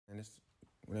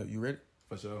Whenever you ready?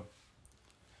 For sure.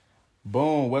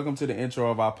 Boom. Welcome to the intro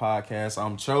of our podcast.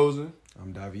 I'm Chosen.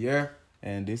 I'm Davier.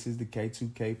 And this is the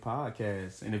K2K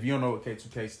podcast. And if you don't know what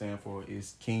K2K stands for,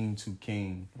 it's King to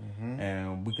King. Mm-hmm.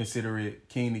 And we consider it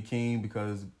King to King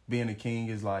because being a king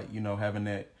is like, having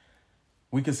that.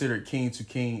 We consider it King to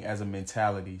King as a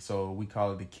mentality. So we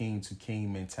call it the King to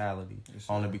King mentality. Yes,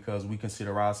 only because we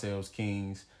consider ourselves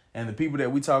kings. And the people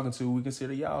that we talking to, we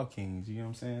consider y'all kings. You know what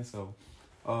I'm saying?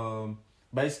 So,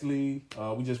 basically,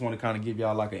 we just want to kind of give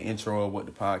y'all like an intro of what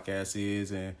the podcast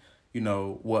is and,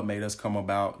 what made us come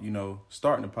about,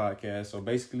 starting the podcast. So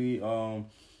basically,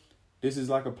 this is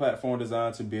like a platform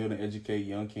designed to build and educate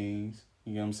young kings.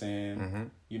 You know what I'm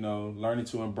saying? Mm-hmm. Learning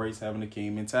to embrace having a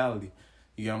king mentality.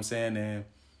 You know what I'm saying? And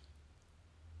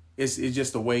it's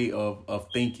just a way of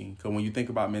thinking. Because when you think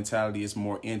about mentality, it's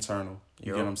more internal.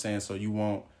 You get what I'm saying? So you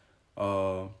want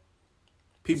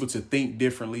people to think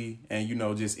differently and,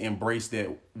 just embrace that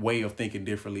way of thinking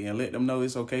differently and let them know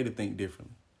it's okay to think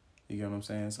differently. You get what I'm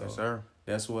saying? So yes, sir.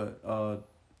 That's what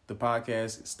the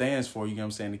podcast stands for. You get what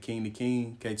I'm saying? The King to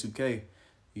King, K2K.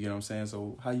 You get what I'm saying?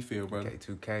 So how you feel, brother?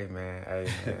 K2K, man. Hey,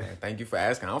 man. Thank you for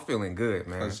asking. I'm feeling good,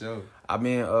 man. For sure. I've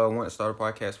been wanting to start a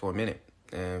podcast for a minute.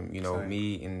 And, Same.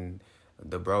 Me and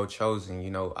the bro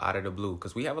Chosen, out of the blue.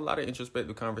 Because we have a lot of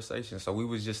introspective conversations. So we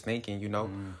was just thinking,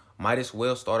 might as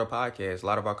well start a podcast. A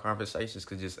lot of our conversations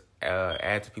could just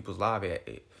add to people's lives.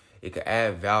 It could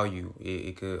add value.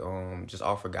 It could just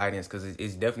offer guidance. Because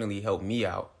it's definitely helped me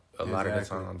out. A lot of the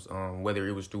times, whether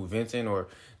it was through venting or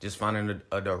just finding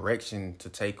a direction to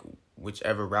take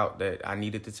whichever route that I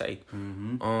needed to take.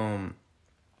 Mm-hmm.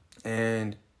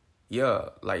 And yeah,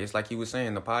 it's like you were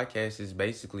saying, the podcast is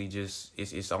basically just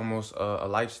it's almost a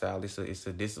lifestyle. It's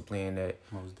a discipline that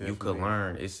you could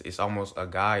learn. It's almost a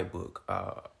guidebook.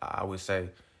 I would say,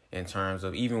 in terms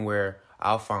of even where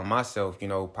I'll find myself,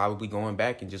 probably going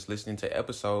back and just listening to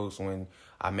episodes when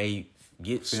I may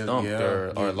get stumped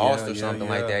or lost or something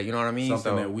like that. You know what I mean?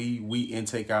 Something that we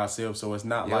intake ourselves. So it's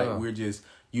not like we're just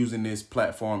using this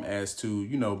platform as to,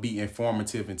 be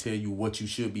informative and tell you what you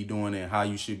should be doing and how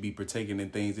you should be partaking in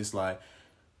things. It's like,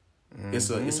 it's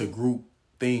a group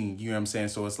thing. You know what I'm saying?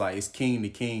 So it's like, it's king to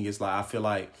king. It's like, I feel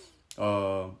like,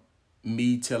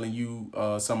 me telling you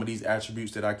some of these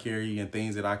attributes that I carry and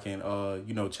things that I can,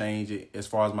 change it as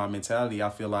far as my mentality. I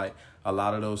feel like a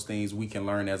lot of those things we can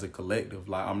learn as a collective.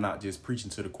 Like, I'm not just preaching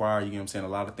to the choir. You know what I'm saying? A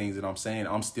lot of things that I'm saying,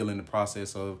 I'm still in the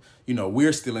process of,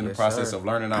 we're still in the process of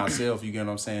learning ourselves. You get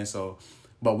what I'm saying? So,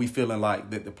 but we feeling like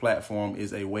that the platform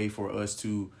is a way for us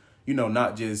to,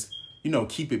 not just,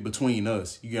 keep it between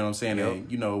us. You get what I'm saying? Yep.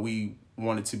 And, we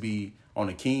want it to be on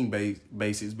a king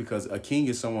basis because a king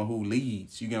is someone who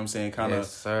leads, you get what I'm saying? Kind of,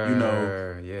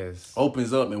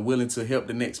 opens up and willing to help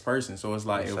the next person. So it's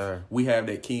like, if we have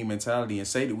that king mentality and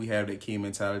say that we have that king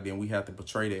mentality, and we have to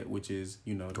portray that, which is,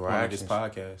 the point of this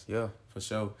podcast. Yeah, for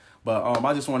sure. But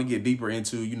I just want to get deeper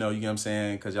into, you know what I'm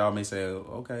saying? Because y'all may say,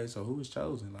 okay, so who is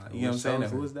Chosen? Like, you know what I'm saying?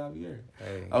 Who is Davier?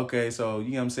 Hey. Okay, so,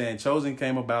 you know what I'm saying? Chosen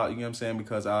came about, you know what I'm saying?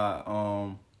 Because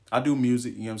I do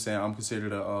music, you know what I'm saying? I'm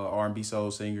considered a R&B soul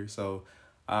singer. So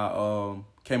I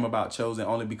came about Chosen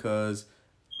only because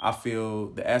I feel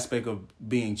the aspect of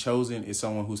being chosen is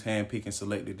someone who's handpicked and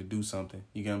selected to do something.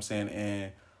 You get what I'm saying?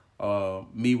 And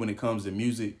me, when it comes to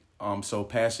music, I'm so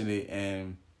passionate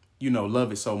and,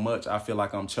 love it so much. I feel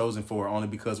like I'm chosen for it only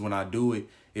because when I do it,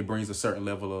 it brings a certain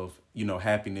level of,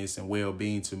 happiness and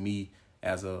well-being to me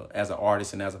as an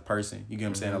artist and as a person. You get what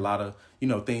I'm saying? A lot of,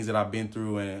 things that I've been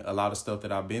through and a lot of stuff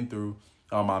that I've been through,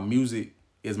 my music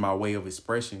is my way of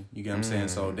expression. You get what I'm saying?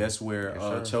 So that's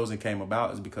where Chosen came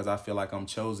about, is because I feel like I'm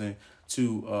chosen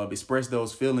to express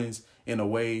those feelings in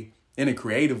a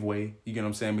creative way. You get what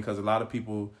I'm saying? Because a lot of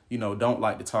people, don't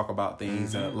like to talk about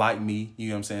things like me. You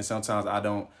know what I'm saying? Sometimes I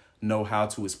don't know how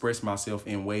to express myself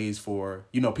in ways for,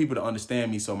 people to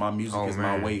understand me. So my music is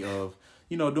my way of,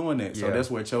 doing that. So that's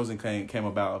where Chosen came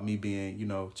about, me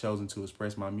being, chosen to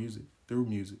express my music through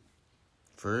music.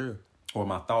 For real. Or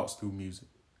my thoughts through music.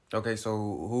 Okay, so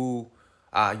who,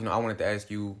 I wanted to ask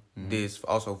you this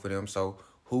also for them. So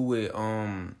who would,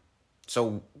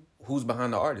 so who's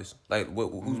behind the artist? Like,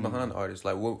 who's behind the artist?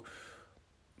 Like, what,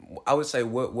 I would say,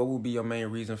 what would be your main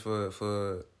reason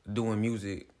for doing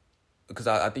music? Because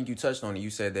I think you touched on it. You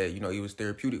said that, it was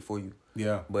therapeutic for you.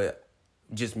 Yeah. But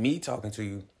just me talking to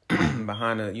you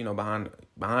behind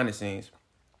the scenes,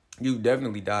 you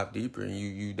definitely dive deeper and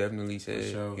you definitely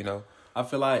said, sure. I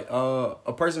feel like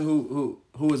a person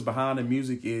who is behind the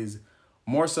music is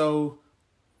more so,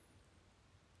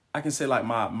 I can say, like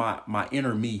my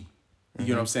inner me. You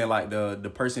get what I'm saying? Like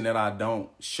the person that I don't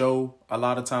show a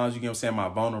lot of times, you get what I'm saying, my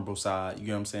vulnerable side, you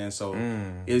get what I'm saying? So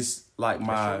it's like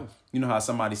my, you know how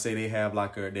somebody say they have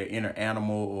like their inner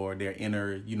animal or their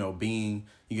inner, being,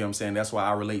 you get what I'm saying? That's why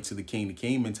I relate to the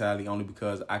king mentality, only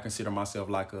because I consider myself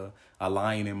like a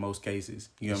lion in most cases.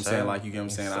 You know what I'm saying? Like, you get what I'm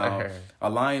saying? A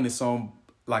lion is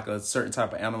like a certain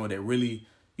type of animal that really,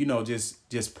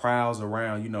 just prowls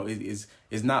around.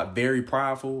 It's not very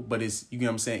prideful, but it's, you get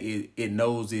what I'm saying, it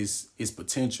knows its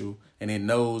potential, and it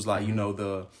knows, like,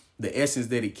 the essence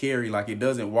that it carry. Like, it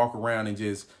doesn't walk around and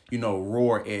just,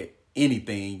 roar at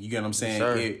anything. You get what I'm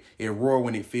saying? It roar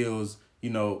when it feels,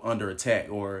 under attack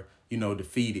or,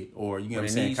 defeated, or, you get what I'm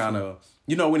saying, kind of,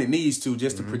 when it needs to,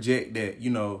 just to project that,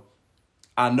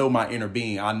 I know my inner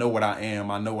being. I know what I am.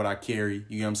 I know what I carry.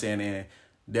 You know what I'm saying? And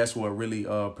that's what really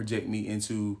project me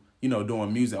into,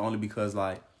 doing music, only because,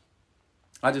 like,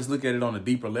 I just look at it on a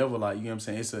deeper level. Like, you know what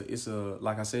I'm saying? It's a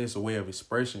like I said, it's a way of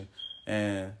expression.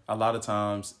 And a lot of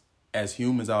times as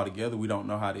humans all together, we don't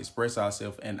know how to express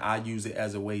ourselves. And I use it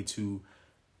as a way to,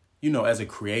 as a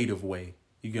creative way,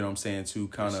 you get what I'm saying? To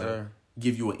kind of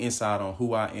give you an insight on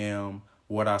who I am,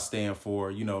 what I stand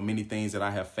for, many things that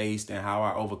I have faced and how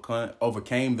I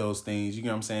overcame those things. You know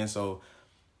what I'm saying? So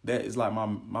that is like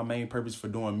my main purpose for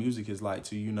doing music, is like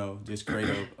to, just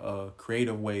create a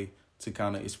creative way to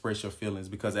kind of express your feelings.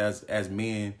 Because as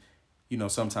men,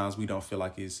 sometimes we don't feel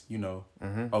like it's,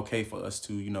 okay for us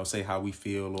to, say how we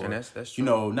feel, or, and that's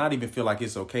true. Not even feel like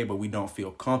it's okay, but we don't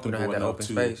feel comfortable enough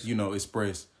to, face.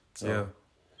 Express. So,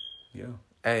 yeah.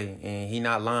 Hey, and he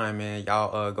not lying, man.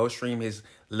 Y'all go stream his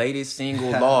latest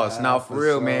single, Lost. Now, for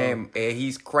real, man. And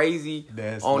he's crazy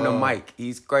on the mic.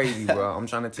 He's crazy, bro. I'm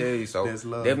trying to tell you. So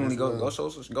definitely go show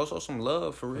some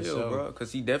love for real, bro.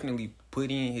 Because he definitely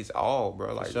put in his all,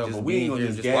 bro. Like, just but we ain't gonna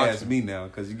just gas me now,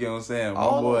 because you get what I'm saying. My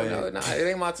boy. No, it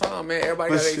ain't my time, man.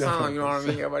 Everybody got their time. You know what I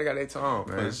mean? Everybody got their time,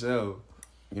 man. For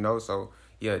sure. So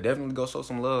yeah, definitely go show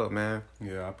some love, man.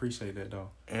 Yeah, I appreciate that though.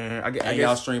 And I guess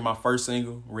y'all stream my first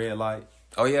single, Red Light.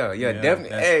 Oh yeah,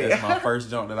 definitely. That's my first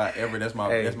jump that I ever. That's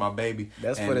my baby.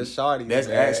 That's for the shawty. That's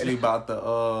actually about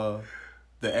the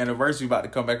anniversary about to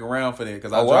come back around for that,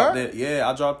 because I dropped that. Yeah,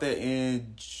 I dropped that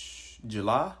in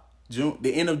June,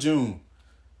 the end of June,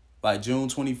 like June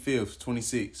 25th,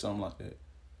 26th, something like that.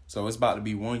 So it's about to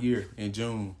be 1 year in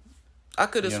June. I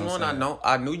could have sworn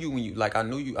I knew you when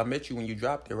I met you when you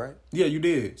dropped it, right? Yeah, you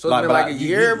did. So it's been like a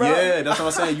year, bro? Yeah, that's what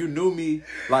I'm saying. You knew me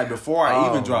like before I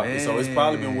even dropped it. So it's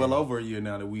probably been well over a year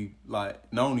now that we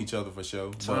like known each other for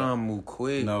sure. Time moved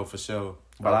quick. No, for sure.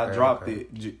 But I dropped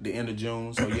it the end of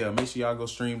June. So yeah, make sure y'all go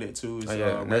stream that too. It's,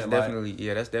 that's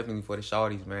definitely for the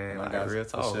shawties, man. Like, real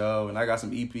talk. For sure. And I got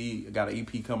some EP. I got an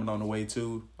EP coming on the way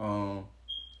too.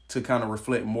 To kind of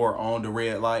reflect more on the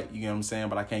Red Light, you know what I'm saying?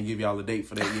 But I can't give y'all a date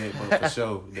for that yet, but for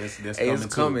sure, that's coming.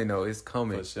 It's coming though. It's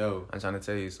coming for sure. I'm trying to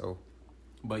tell you so.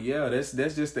 But yeah, that's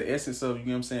just the essence of, you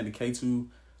know what I'm saying, the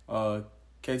K2K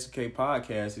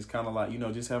podcast is kind of like,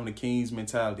 just having a king's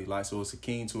mentality. Like, so it's a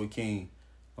king to a king.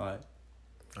 Like,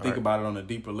 think about it on a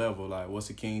deeper level. Like, what's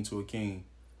a king to a king?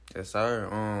 Yes, sir.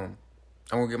 I'm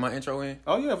gonna get my intro in.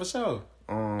 Oh yeah, for sure.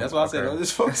 That's why I said,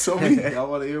 just focus on me. I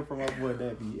want to hear from my boy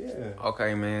Davier. Yeah.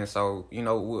 Okay, man. So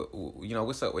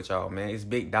what's up with y'all, man? It's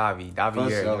Big Davier.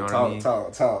 Sure. You know what I mean?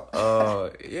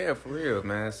 Talk. Yeah, for real,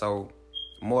 man. So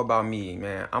more about me,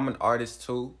 man. I'm an artist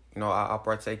too. I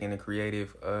partake in the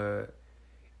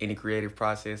creative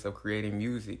process of creating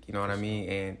music. You know what I mean?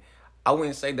 And I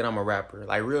wouldn't say that I'm a rapper.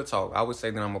 Like, real talk, I would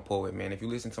say that I'm a poet, man. If you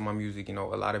listen to my music, a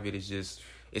lot of it is just,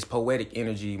 it's poetic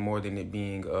energy more than it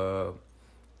being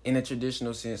in a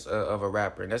traditional sense of a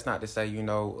rapper. And that's not to say,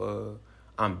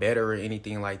 I'm better or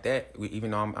anything like that, even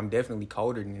though I'm definitely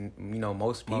colder than,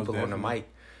 most people on the mic.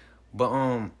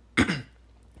 But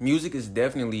music is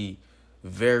definitely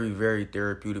very, very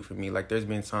therapeutic for me. Like, there's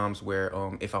been times where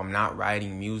if I'm not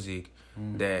writing music,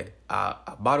 that I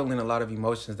bottle in a lot of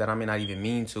emotions that I may not even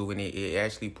mean to, and it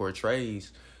actually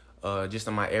portrays just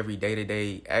in my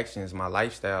everyday actions, my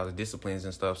lifestyles, disciplines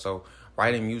and stuff. So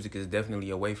writing music is definitely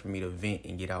a way for me to vent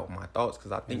and get out my thoughts,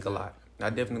 because I think a lot. I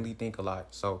definitely think a lot.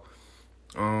 So,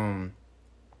 and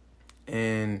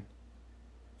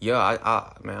yeah,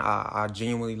 I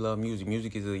genuinely love music.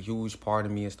 Music is a huge part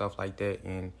of me and stuff like that.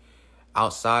 And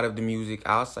outside of the music,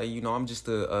 I'll say, I'm just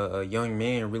a young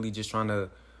man really just trying to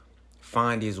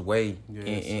find his way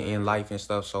in life and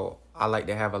stuff. So I like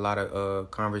to have a lot of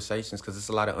conversations, because it's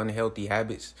a lot of unhealthy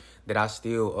habits that I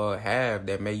still have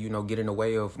that may, get in the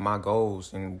way of my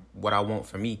goals and what I want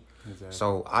for me. Exactly.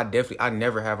 So I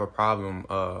never have a problem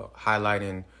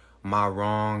highlighting my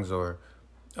wrongs or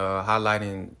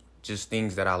highlighting just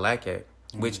things that I lack at.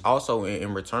 Which also,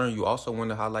 in return, you also want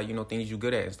to highlight, things you're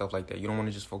good at and stuff like that. You don't want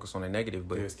to just focus on the negative,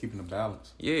 but it's keeping the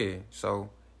balance. Yeah, so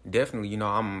definitely,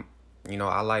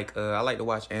 I like to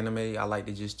watch anime. I like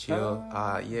to just chill.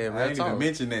 I ain't even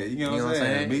mention that. You know what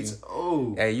I'm saying?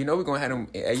 Hey, we're gonna have them.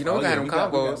 Hey, we're gonna have them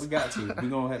combos. We got to. We're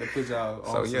gonna have to put y'all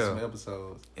on some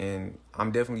episodes. And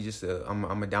I'm definitely just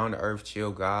I'm a down to earth,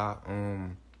 chill guy.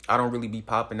 I don't really be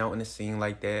popping out in the scene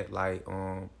like that. Like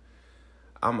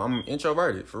I'm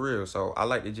introverted for real. So I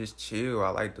like to just chill. I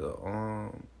like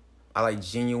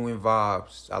genuine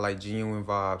vibes. I like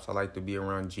to be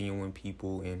around genuine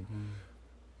people and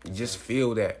just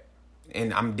feel that.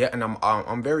 And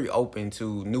I'm very open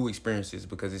to new experiences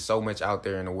because there's so much out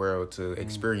there in the world to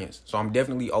experience. So I'm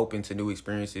definitely open to new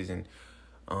experiences. And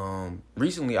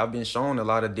recently I've been shown a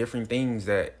lot of different things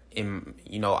that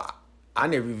I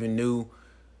never even knew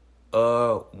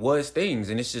was things,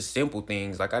 and it's just simple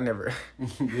things. Like I never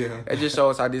it just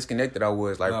shows how disconnected I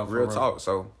was, like real talk.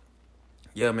 So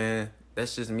yeah, man,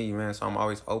 that's just me, man. So I'm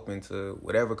always open to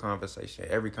whatever conversation,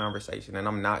 every conversation, and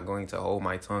I'm not going to hold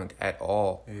my tongue at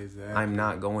all. Exactly. I'm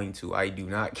not going to. I do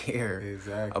not care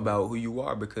about who you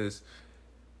are, because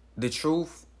the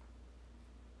truth.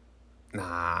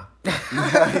 Nah.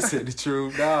 He said the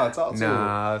truth. Nah, talk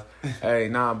to him. Hey,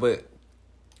 nah, but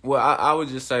I would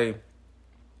just say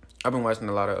I've been watching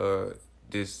a lot of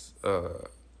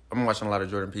I've been watching a lot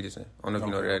of Jordan Peterson. I don't know if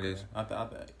you know who that is.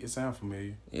 It sounds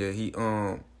familiar. Yeah, he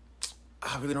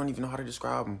I really don't even know how to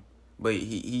describe him, but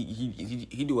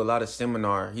he do a lot of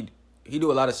seminar. He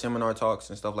do a lot of seminar talks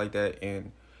and stuff like that,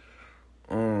 and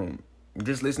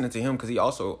just listening to him, because he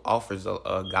also offers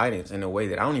a guidance in a way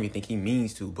that I don't even think he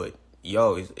means to, but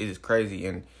it is crazy.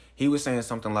 And he was saying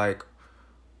something like,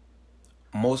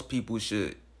 most people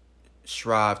should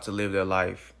strive to live their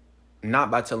life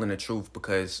not by telling the truth,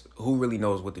 because who really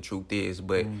knows what the truth is,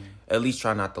 but at least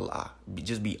try not to lie.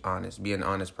 Just be honest. Be an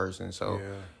honest person. So,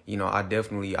 I've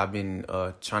been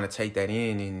trying to take that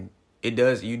in, and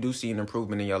you do see an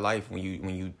improvement in your life when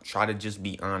you try to just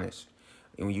be honest.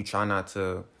 And when you try not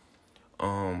to,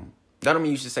 that don't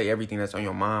mean you should say everything that's on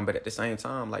your mind, but at the same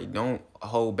time, like, don't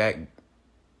hold back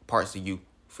parts of you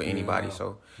for anybody.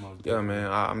 So, man,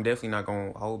 I'm definitely not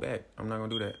going to hold back. I'm not going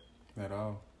to do that. At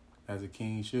all. As a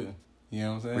king shouldn't. You know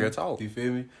what I'm saying? Real talk. You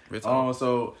feel me? Real talk.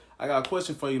 So I got a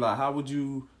question for you. Like, how would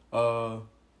you,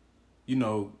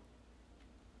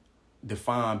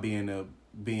 define being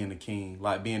a king?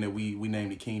 Like, being that we name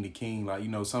the king.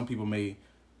 Like, some people may,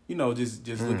 just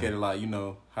look at it like,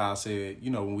 how I said,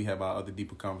 when we have our other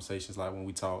deeper conversations, like when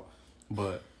we talk.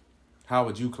 But how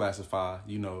would you classify,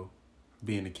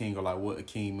 being a king, or like what a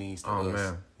king means to us?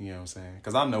 Man. You know what I'm saying?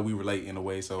 Because I know we relate in a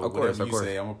way, so whatever you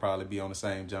say, I'm going to probably be on the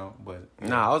same jump. But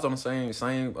Nah, I was on the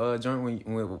same joint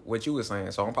with what you were saying,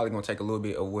 so I'm probably going to take a little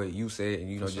bit of what you said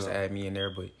and, just add me in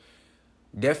there. But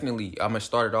definitely, I'm going to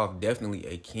start it off, definitely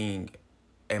a king,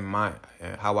 and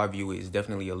how I view it is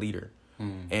definitely a leader.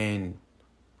 And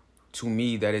to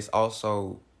me, that is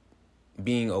also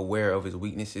being aware of his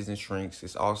weaknesses and strengths.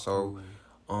 It's also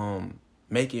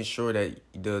making sure that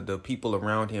the people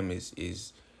around him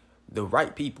is the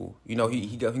right people. He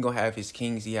gonna have his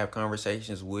kings he have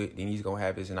conversations with, and he's gonna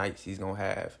have his knights. He's gonna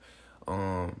have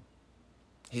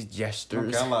his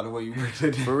jesters. I like the way you put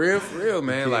it. For real,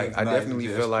 man. Like, I definitely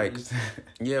feel like,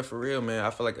 yeah, for real, man. I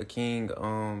feel like a king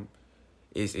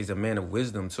is a man of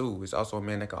wisdom too. It's also a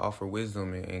man that can offer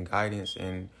wisdom and guidance,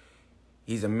 and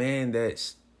he's a man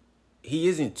he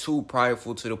isn't too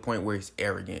prideful to the point where he's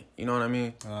arrogant. You know what I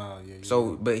mean? Yeah.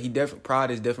 So, but pride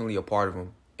is definitely a part of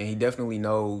him, and he definitely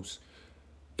knows.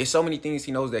 It's so many things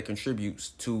he knows that contributes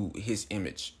to his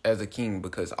image as a king,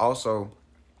 because also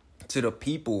to the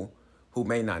people who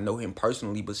may not know him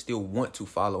personally but still want to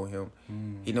follow him,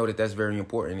 he knows that that's very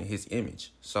important in his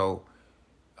image. So,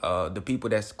 the people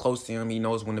that's close to him, he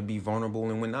knows when to be vulnerable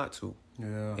and when not to,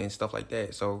 and stuff like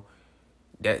that. So,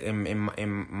 that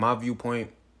in my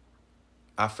viewpoint,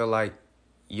 I feel like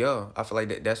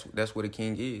that's what a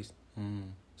king is.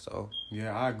 So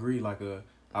yeah, I agree. Like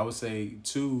I would say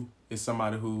too, is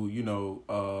somebody who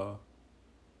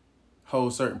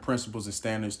holds certain principles and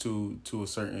standards to a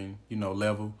certain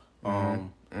level.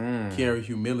 Carry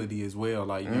humility as well.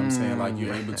 Like, you know what I'm saying. Like,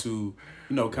 you're able to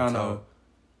kind of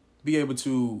be able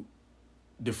to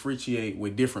differentiate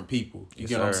with different people. You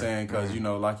get what I'm saying? Because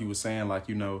like you were saying, like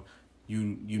you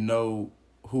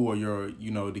who are your,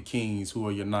 the kings, who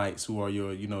are your knights, who are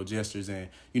your, jesters, and,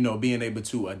 being able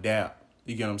to adapt,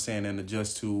 you get what I'm saying, and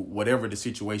adjust to whatever the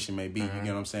situation may be, you get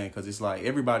what I'm saying? Because it's like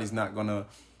everybody's not going to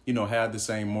have the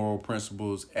same moral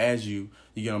principles as you.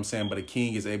 You get what I'm saying? But a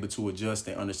king is able to adjust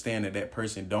and understand that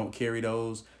person don't carry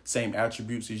those same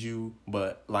attributes as you.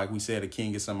 But like we said, a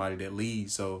king is somebody that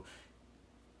leads. So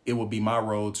it would be my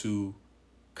role to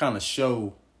kind of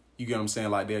show, you get what I'm saying?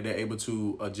 Like they're able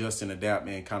to adjust and adapt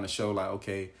and kind of show like,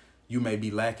 okay, you may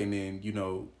be lacking in,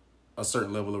 a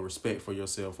certain level of respect for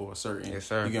yourself or a certain, yes,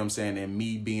 sir. You get what I'm saying? And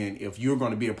me being, if you're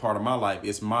going to be a part of my life,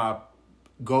 it's my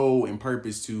goal and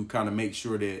purpose to kind of make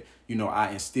sure that,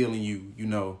 I instill in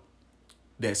you,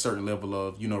 that certain level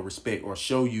of, respect, or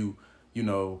show you,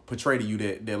 portray to you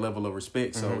that level of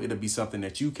respect. So it'll be something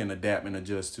that you can adapt and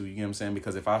adjust to, you know what I'm saying?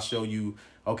 Because if I show you,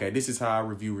 okay, this is how I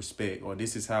review respect, or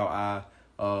this is how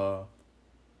I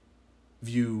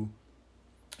view,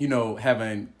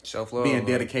 having self-love, being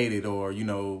dedicated, or,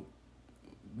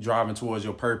 driving towards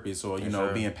your purpose, or,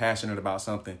 being passionate about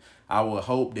something, I would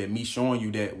hope that me showing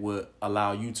you that would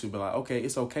allow you to be like, okay,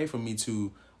 it's okay for me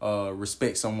to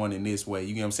respect someone in this way.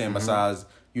 You get what I'm saying? Besides,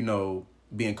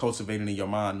 being cultivated in your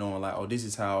mind, knowing like, oh, this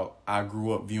is how I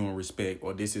grew up viewing respect,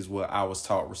 or this is what I was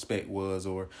taught respect was,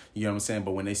 or, you know what I'm saying?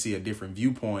 But when they see a different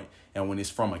viewpoint, and when it's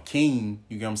from a king,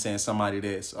 you get what I'm saying? Somebody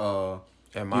that's,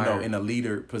 in a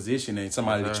leader position, and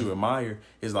somebody that you admire,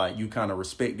 is like, you kind of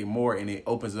respect it more, and it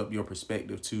opens up your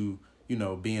perspective to,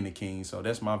 being a king. So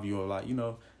that's my view of like,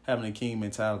 having a king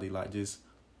mentality, like just,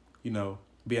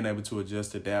 being able to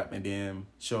adjust, adapt, and then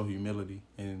show humility,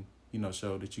 and,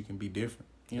 show that you can be different.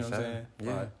 You know what I'm saying?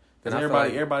 Yeah.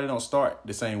 Because everybody don't start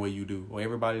the same way you do, or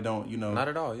everybody don't, Not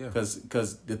at all, yeah.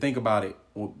 Because to think about it,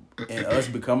 and us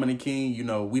becoming a king,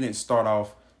 we didn't start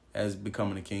off as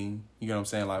becoming a king. You know what I'm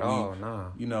saying? Like,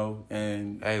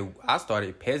 and... Hey, I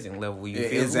started peasant level, you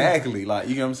feel exactly. Me? Like,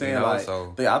 you know what I'm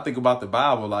saying? I think about the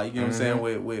Bible, like, you know what I'm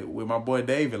saying, with my boy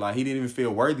David, like, he didn't even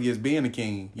feel worthy as being a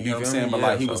king. You know what I'm saying? But,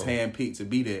 like, he was handpicked to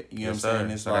be that. You know what I'm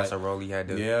saying? It's so like... that's a role he had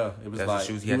to... Yeah, it was like,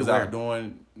 he was out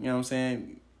doing, you know what I'm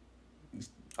saying,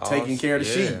 taking care of the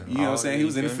sheep. You know what I'm saying? He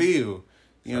was in the field.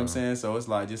 You know what I'm saying? So it's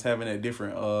like just having that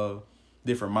different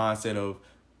mindset of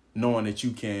knowing that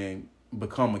you can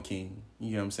become a king.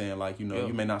 You know what I'm saying? Like, you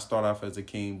may not start off as a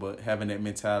king, but having that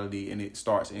mentality, and it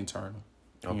starts internal.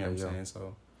 You know what I'm saying?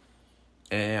 So,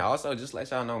 and also just let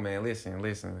y'all know, man, listen.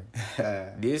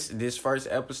 This first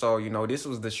episode, this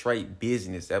was the straight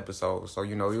business episode. So,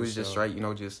 it was just straight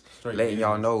letting business.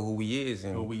 Y'all know who we is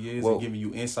and giving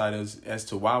you insight as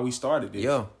to why we started this.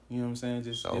 Yeah. You know what I'm saying?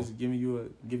 Just giving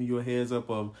you a heads up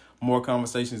of more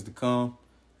conversations to come.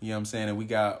 You know what I'm saying? And we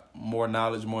got more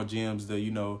knowledge, more gems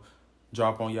to,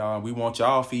 drop on y'all. And we want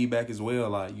y'all feedback as well.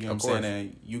 Like, you know what I'm saying?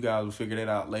 And you guys will figure that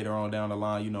out later on down the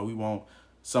line. We want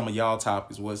some of y'all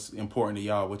topics, what's important to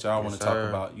y'all, what y'all want to talk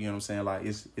about. You know what I'm saying? Like,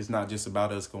 it's not just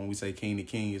about us. When we say king to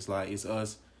king, it's like, it's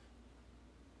us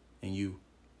and you.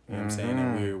 You know what I'm saying?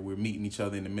 And we're meeting each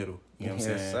other in the middle. You know what I'm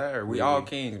saying? Yes, sir. We all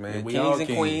kings, man. We kings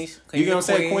and queens. You know what I'm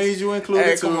saying? Queens, you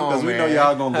included too, because we know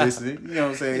y'all gonna listen. You know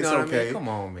what I'm saying? It's okay. I mean? Come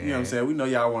on, man. You know what I'm saying? We know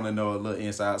y'all want to know a little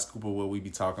inside scoop of what we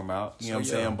be talking about. You know what I'm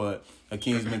saying? But a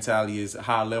king's mentality is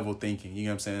high level thinking. You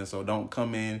know what I'm saying? So don't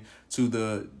come in to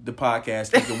the podcast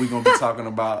thinking we're gonna be talking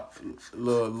about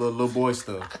little boy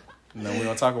stuff. We're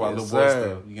gonna talk about little boy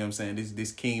stuff. You know what I'm saying?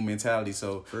 This king mentality.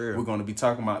 So we're gonna be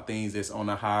talking about things that's on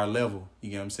a higher level.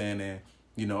 You know what I'm saying? And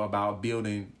about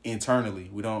building internally.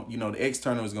 We don't, the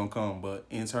external is gonna come, but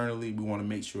internally we want to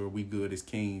make sure we good as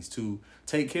kings to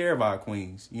take care of our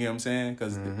queens. You know what I'm saying?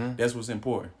 Because that's what's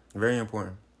important. Very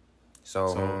important.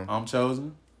 So I'm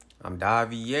Chosen. I'm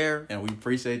Davier. And we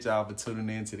appreciate y'all for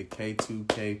tuning in to the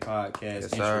K2K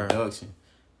podcast introduction.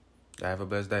 Have a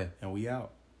blessed day. And we out.